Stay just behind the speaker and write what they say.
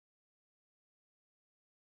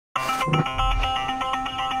Welcome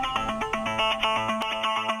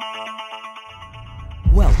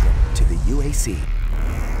to the UAC.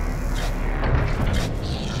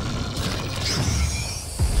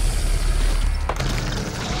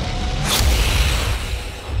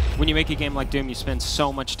 When you make a game like Doom, you spend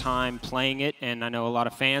so much time playing it, and I know a lot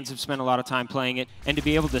of fans have spent a lot of time playing it, and to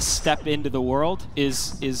be able to step into the world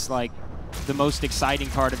is like the most exciting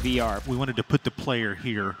part of VR. We wanted to put the player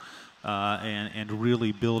here and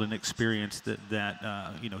really build an experience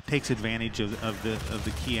that you know, takes advantage of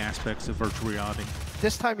the key aspects of virtual reality.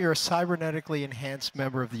 This time you're a cybernetically enhanced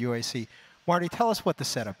member of the UAC. Marty, tell us what the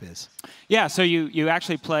setup is. Yeah, so you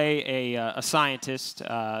actually play a scientist,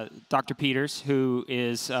 Dr. Peters, who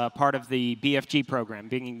is part of the BFG program,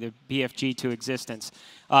 bringing the BFG to existence.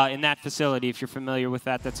 In that facility, if you're familiar with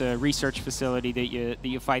that, that's a research facility that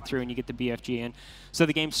you fight through and you get the BFG in. So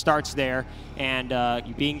the game starts there, and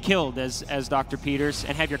you're being killed as Dr. Peters,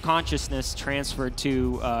 and have your consciousness transferred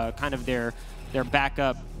to kind of their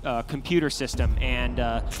backup computer system, and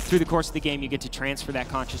through the course of the game you get to transfer that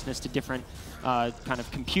consciousness to different kind of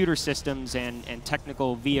computer systems and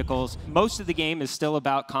technical vehicles. Most of the game is still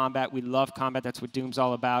about combat. We love combat. That's what Doom's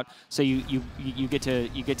all about. So you get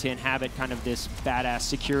to inhabit kind of this badass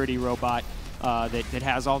security robot that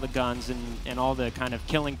has all the guns and all the kind of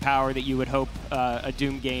killing power that you would hope a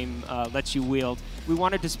Doom game lets you wield. We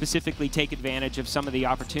wanted to specifically take advantage of some of the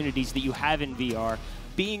opportunities that you have in VR.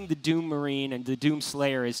 Being the Doom Marine and the Doom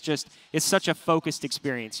Slayer is such a focused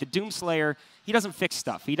experience. The Doom Slayer, he doesn't fix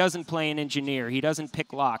stuff. He doesn't play an engineer. He doesn't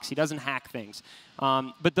pick locks. He doesn't hack things.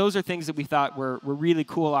 But those are things that we thought were really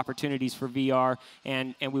cool opportunities for VR,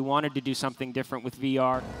 and we wanted to do something different with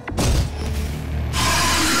VR.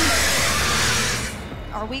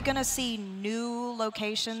 Are we going to see new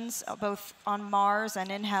locations, both on Mars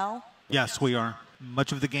and in Hell? Yes, we are.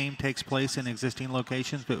 Much of the game takes place in existing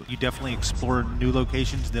locations, but you definitely explore new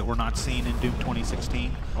locations that were not seen in Doom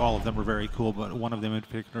 2016. All of them are very cool, but one of them in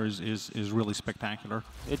particular is really spectacular.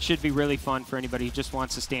 It should be really fun for anybody who just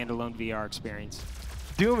wants a standalone VR experience.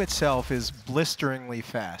 Doom itself is blisteringly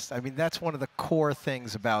fast. I mean, that's one of the core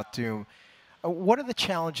things about Doom. What are the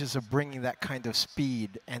challenges of bringing that kind of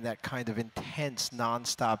speed and that kind of intense,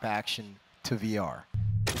 non-stop action to VR?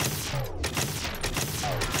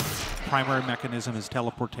 Primary mechanism is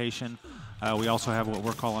teleportation. We also have what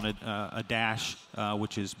we're calling a dash,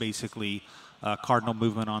 which is basically cardinal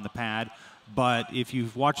movement on the pad. But if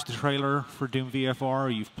you've watched the trailer for Doom VFR or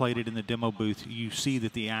you've played it in the demo booth, you see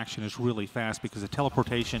that the action is really fast because the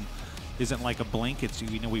teleportation isn't like a blink. It's,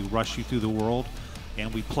 you know, we rush you through the world,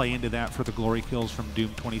 and we play into that for the glory kills from Doom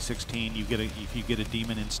 2016. If you get a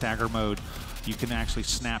demon in stagger mode, you can actually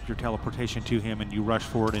snap your teleportation to him and you rush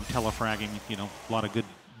forward and telefragging, you know, a lot of good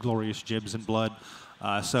glorious jibs and blood.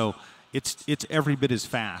 So it's every bit as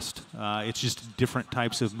fast. It's just different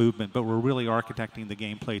types of movement, but we're really architecting the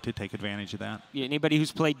gameplay to take advantage of that. Yeah, anybody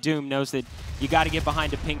who's played Doom knows that you got to get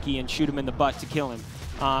behind a pinky and shoot him in the butt to kill him.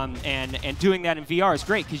 And doing that in VR is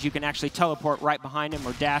great because you can actually teleport right behind him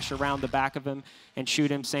or dash around the back of him and shoot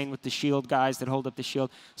him, same with the shield guys that hold up the shield.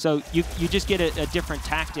 So you just get a different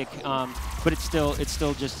tactic, but it's still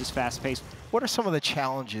just as fast-paced. What are some of the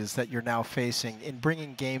challenges that you're now facing in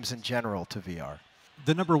bringing games in general to VR?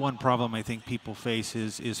 The number one problem I think people face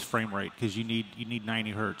is frame rate, because you need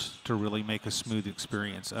 90 hertz to really make a smooth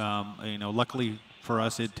experience. You know, luckily for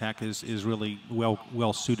us, IdTech is really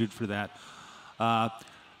well suited for that.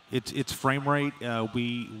 It's frame rate.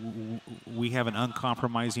 We have an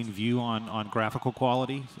uncompromising view on graphical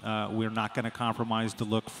quality. We're not going to compromise the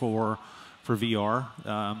look for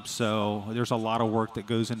VR. So there's a lot of work that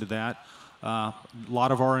goes into that. A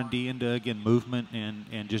lot of R&D into, again, movement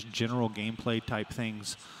and just general gameplay type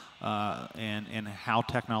things, and how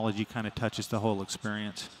technology kind of touches the whole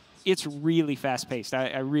experience. It's really fast-paced.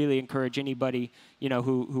 I really encourage anybody, you know,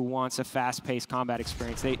 who wants a fast-paced combat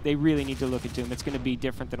experience. They really need to look at Doom. It's going to be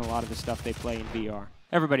different than a lot of the stuff they play in VR.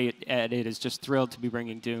 Everybody at it is just thrilled to be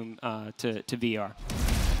bringing Doom to VR.